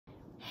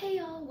Hey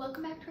y'all,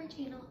 welcome back to our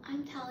channel.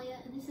 I'm Talia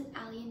and this is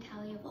Ali and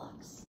Talia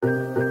Vlogs.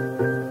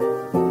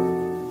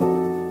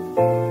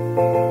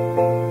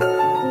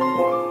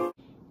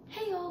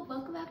 Hey y'all,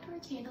 welcome back to our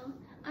channel.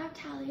 I'm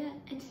Talia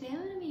and today I'm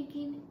going to be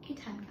making a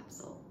time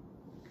capsule.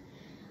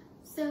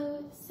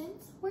 So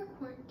since we're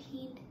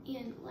quarantined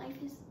and life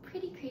is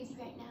pretty crazy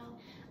right now,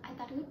 I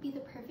thought it would be the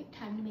perfect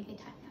time to make a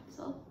time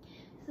capsule.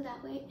 So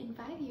that way in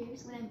 5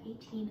 years when I'm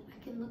 18,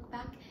 I can look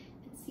back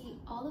and see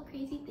all the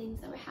crazy things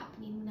that were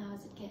happening when I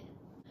was a kid.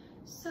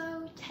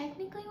 So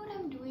technically what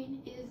I'm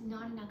doing is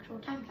not an actual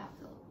time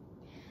capsule.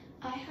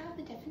 I have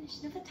the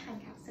definition of a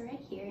time capsule right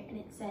here, and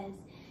it says,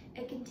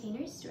 a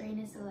container storing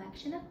a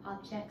selection of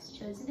objects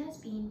chosen as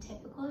being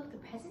typical of the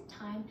present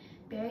time,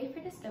 buried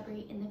for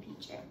discovery in the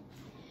future.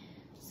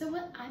 So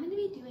what I'm going to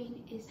be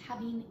doing is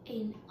having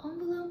an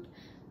envelope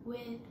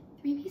with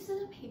 3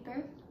 pieces of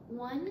paper,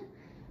 one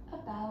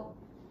about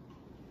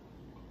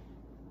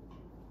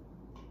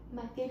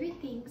my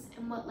favorite things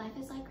and what life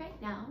is like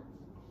right now,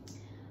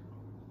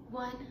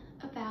 one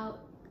about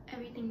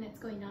everything that's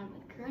going on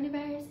with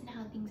coronavirus and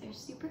how things are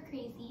super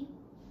crazy,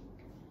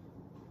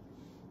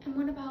 and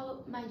one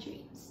about my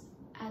dreams,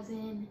 as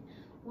in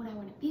what I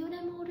want to be when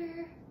I'm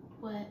older,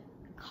 what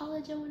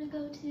college I want to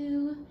go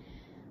to,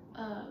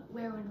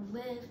 where I want to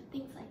live,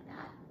 things like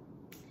that.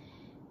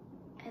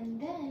 And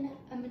then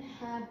I'm going to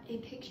have a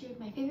picture of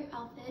my favorite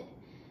outfit,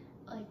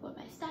 like what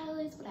my style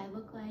is, what I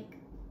look like,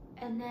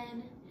 and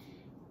then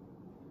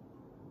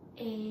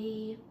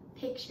a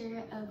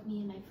picture of me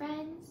and my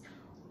friends,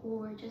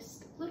 or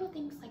just little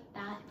things like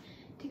that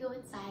to go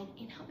inside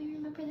and help me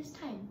remember this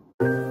time.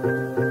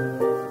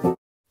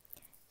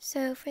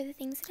 So for the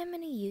things that I'm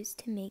going to use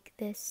to make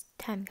this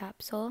time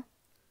capsule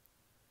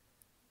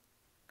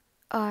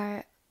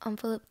are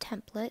envelope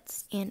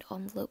templates and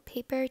envelope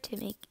paper to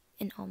make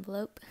an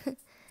envelope.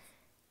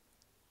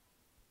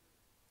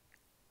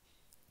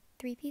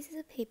 3 pieces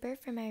of paper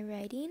for my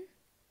writing.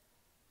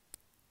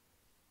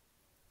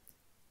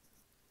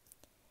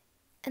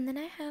 And then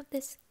I have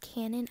this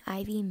Canon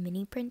Ivy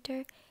mini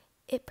printer.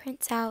 It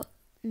prints out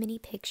mini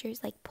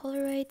pictures like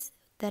Polaroids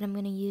that I'm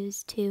going to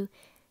use to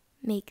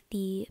make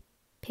the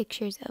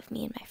pictures of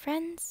me and my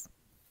friends,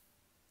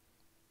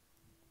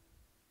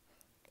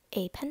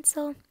 a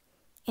pencil,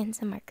 and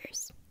some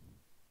markers.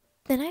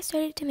 Then I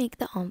started to make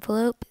the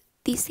envelope.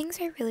 These things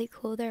are really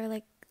cool. They're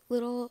like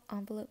little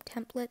envelope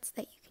templates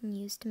that you can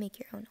use to make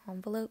your own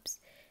envelopes.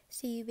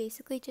 So you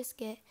basically just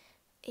get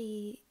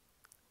a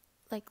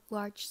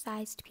large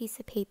sized piece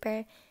of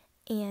paper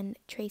and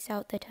trace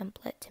out the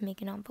template to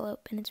make an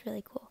envelope, and it's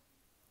really cool.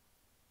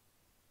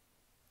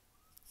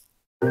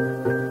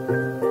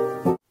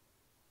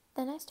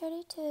 Then I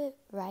started to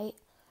write.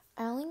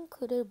 I only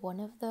included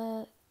one of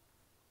the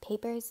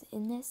papers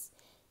in this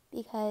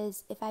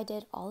because if I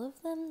did all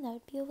of them that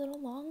would be a little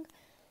long,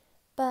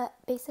 but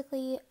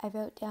basically I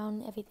wrote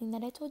down everything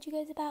that I told you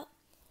guys about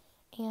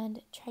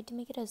and tried to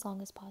make it as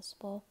long as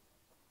possible.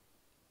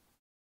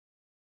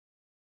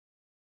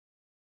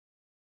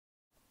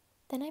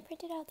 Then I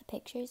printed out the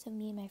pictures of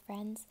me and my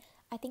friends.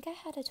 I think I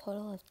had a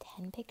total of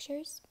 10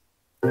 pictures.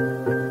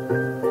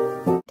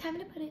 Time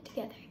to put it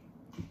together.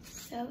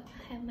 So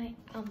I have my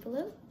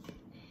envelope,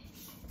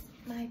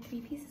 my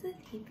 3 pieces of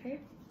paper,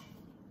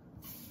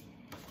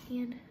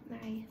 and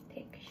my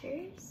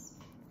pictures.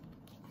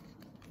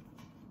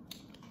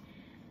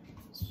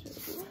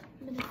 So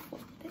I'm gonna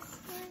fold this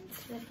one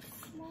so that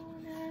it's small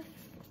enough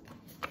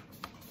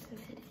to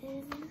fit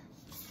in.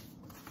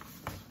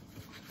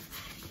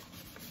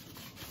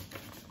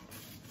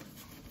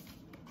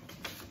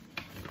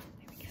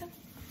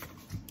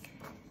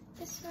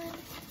 This one, I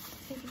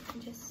think we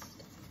can just,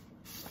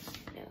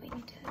 no, we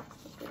need to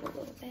flip it a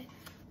little bit.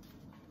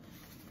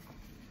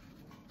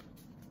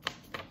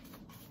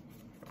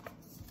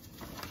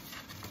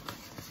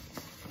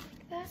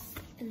 Like that,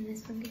 and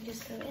this one can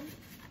just go in.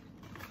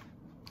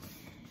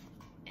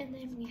 And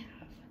then we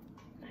have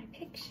my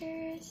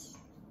pictures.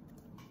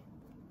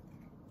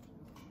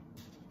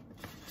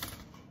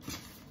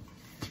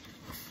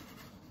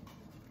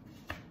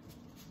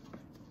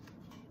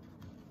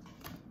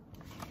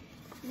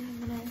 Now I'm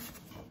gonna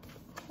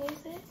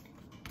close it,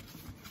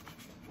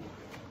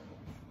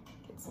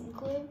 get some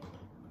glue,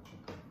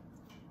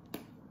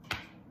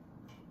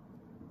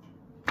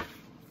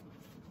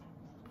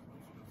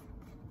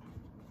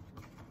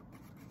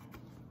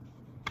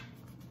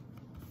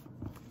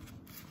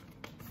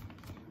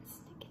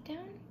 stick it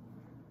down,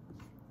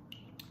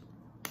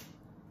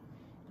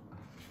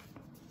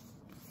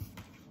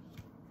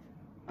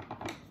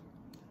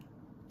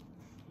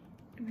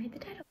 and write the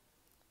title.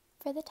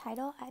 For the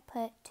title, I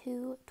put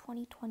to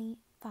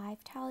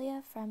 2025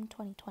 Talia from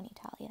 2020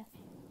 Talia.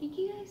 Thank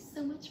you guys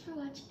so much for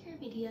watching our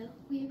video.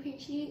 We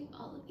appreciate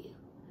all of you.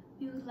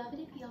 We would love it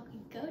if y'all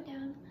could go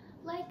down,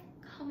 like,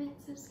 comment,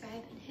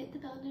 subscribe, and hit the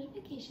bell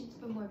notifications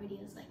for more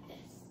videos like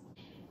this.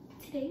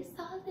 Today's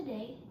thought of the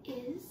day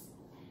is,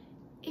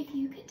 if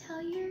you could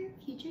tell your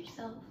future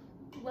self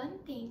one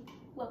thing,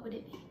 what would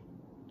it be?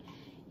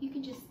 You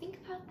can just think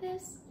about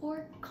this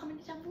or comment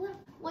it down below.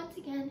 Once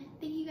again,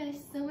 thank you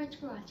guys so much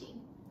for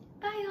watching.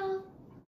 Bye y'all!